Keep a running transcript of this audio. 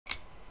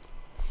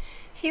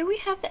Here we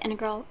have the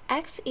integral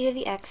x e to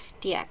the x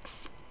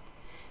dx.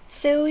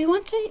 So we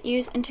want to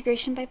use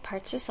integration by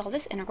parts to solve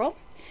this integral.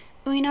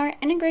 We know our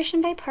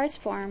integration by parts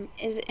form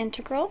is the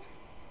integral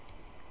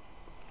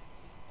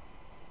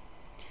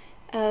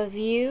of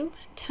u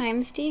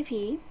times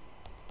dv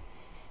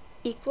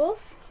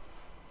equals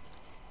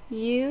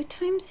u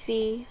times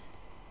v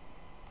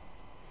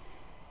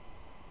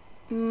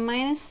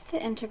minus the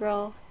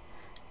integral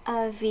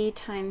of v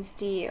times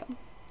du.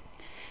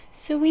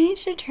 So we need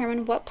to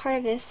determine what part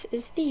of this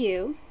is the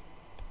u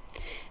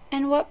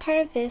and what part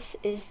of this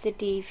is the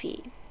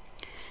dv.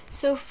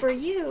 So for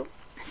u,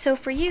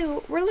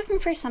 we're looking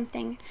for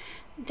something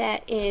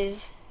that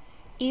is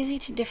easy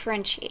to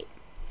differentiate.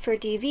 For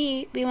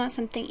dv, we want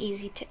something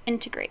easy to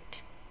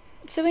integrate.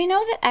 So we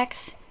know that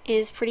x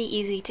is pretty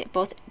easy to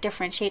both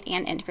differentiate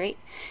and integrate,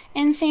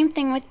 and same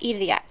thing with e to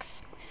the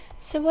x.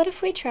 So what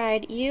if we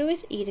tried u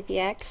is e to the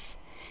x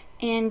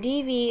and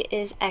dv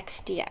is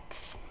x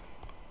dx?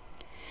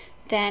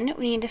 Then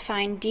we need to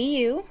find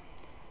du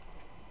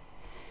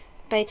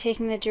by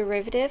taking the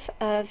derivative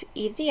of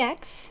e to the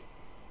x,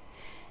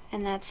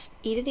 and that's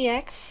e to the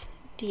x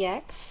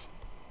dx.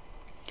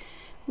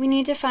 We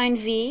need to find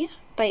v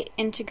by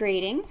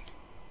integrating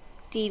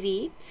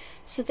dv.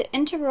 So the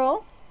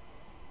integral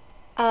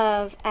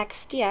of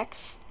x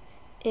dx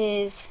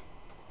is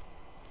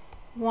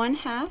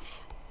 1/2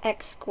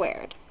 x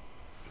squared.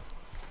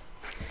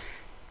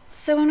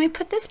 So when we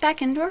put this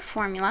back into our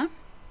formula,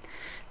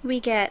 we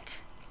get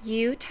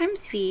u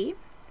times v,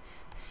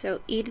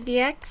 so e to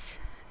the x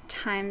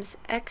times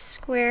x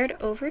squared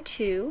over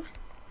 2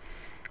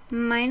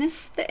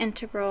 minus the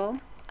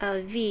integral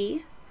of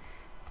v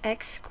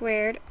x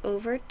squared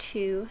over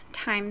 2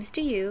 times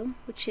du,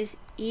 which is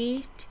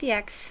e to the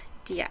x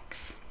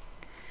dx.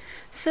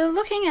 So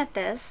looking at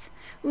this,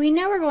 we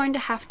know we're going to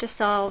have to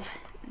solve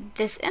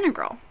this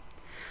integral.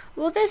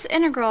 Well, this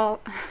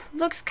integral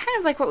looks kind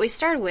of like what we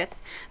started with,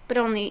 but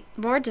only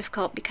more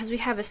difficult because we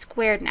have a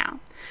squared now.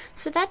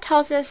 So that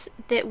tells us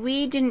that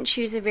we didn't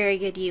choose a very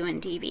good u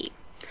in dv.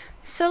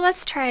 So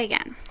let's try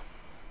again.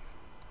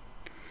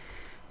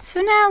 So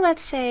now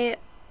let's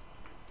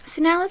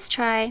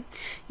try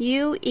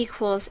u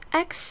equals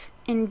x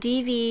and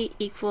dv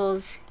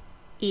equals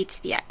e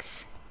to the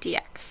x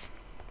dx.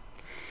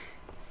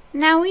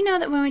 Now we know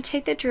that when we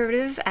take the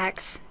derivative of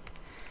x,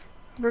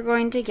 we're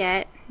going to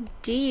get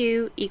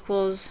du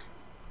equals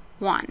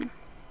 1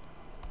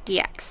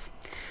 dx.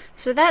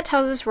 So that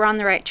tells us we're on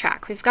the right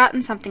track. We've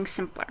gotten something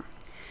simpler.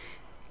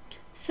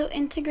 So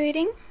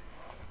integrating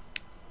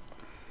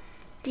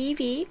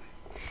dv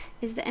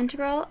is the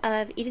integral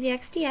of e to the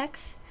x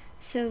dx.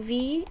 So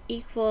v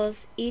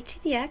equals e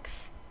to the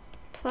x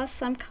plus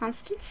some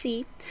constant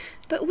c.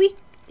 But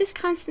this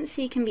constant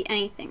c can be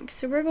anything.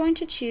 So we're going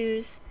to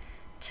choose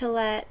to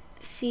let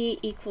c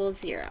equal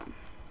 0.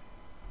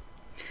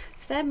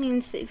 So that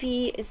means that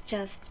v is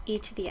just e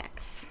to the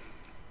x.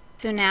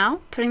 So now,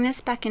 putting this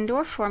back into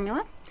our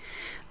formula,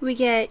 we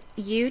get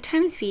u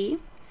times v,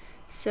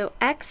 so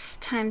x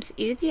times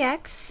e to the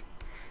x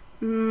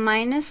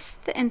minus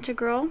the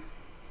integral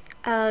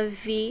of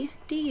v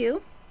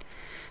du,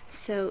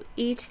 so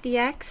e to the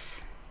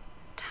x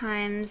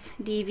times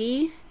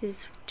dv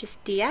is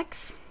just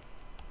dx.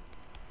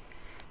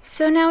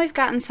 So now we've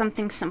gotten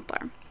something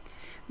simpler.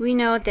 We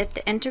know that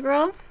the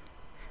integral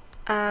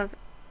of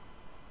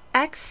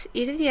x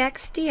e to the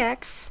x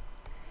dx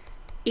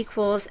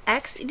equals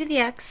x e to the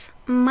x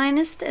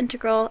minus the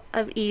integral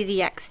of e to the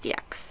x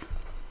dx.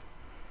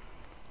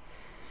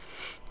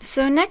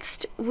 So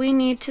next we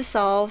need to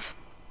solve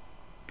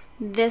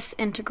this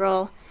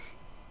integral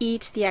e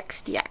to the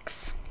x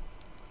dx.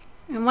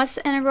 And what's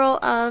the integral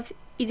of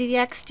e to the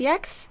x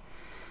dx?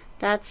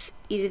 That's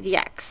e to the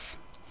x.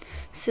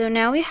 So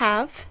now we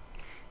have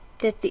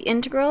that the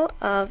integral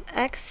of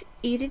x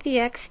e to the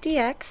x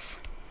dx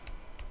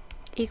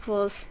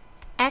equals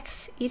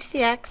x e to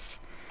the x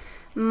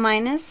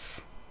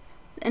minus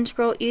the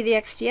integral e to the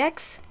x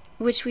dx,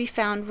 which we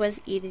found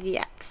was e to the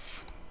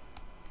x.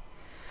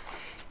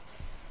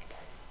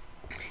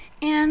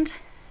 And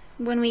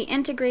when we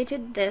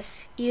integrated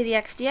this e to the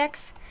x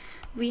dx,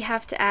 we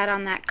have to add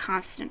on that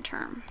constant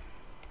term.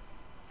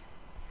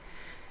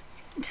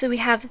 So we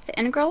have the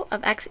integral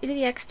of x e to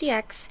the x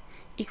dx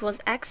equals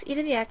x e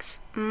to the x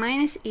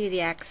minus e to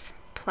the x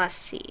plus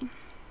c.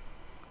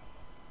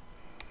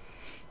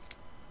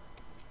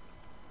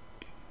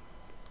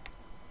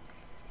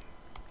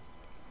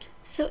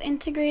 So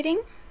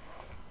integrating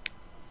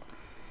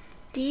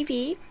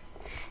dv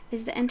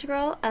is the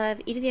integral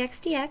of e to the x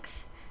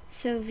dx,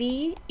 so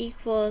v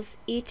equals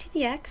e to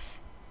the x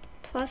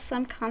plus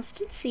some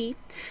constant c,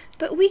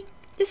 but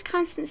this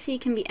constant c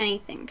can be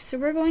anything, so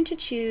we're going to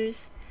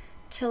choose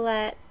to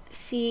let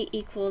c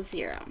equal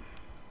 0.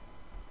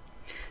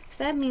 So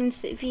that means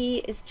that v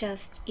is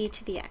just e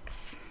to the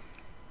x.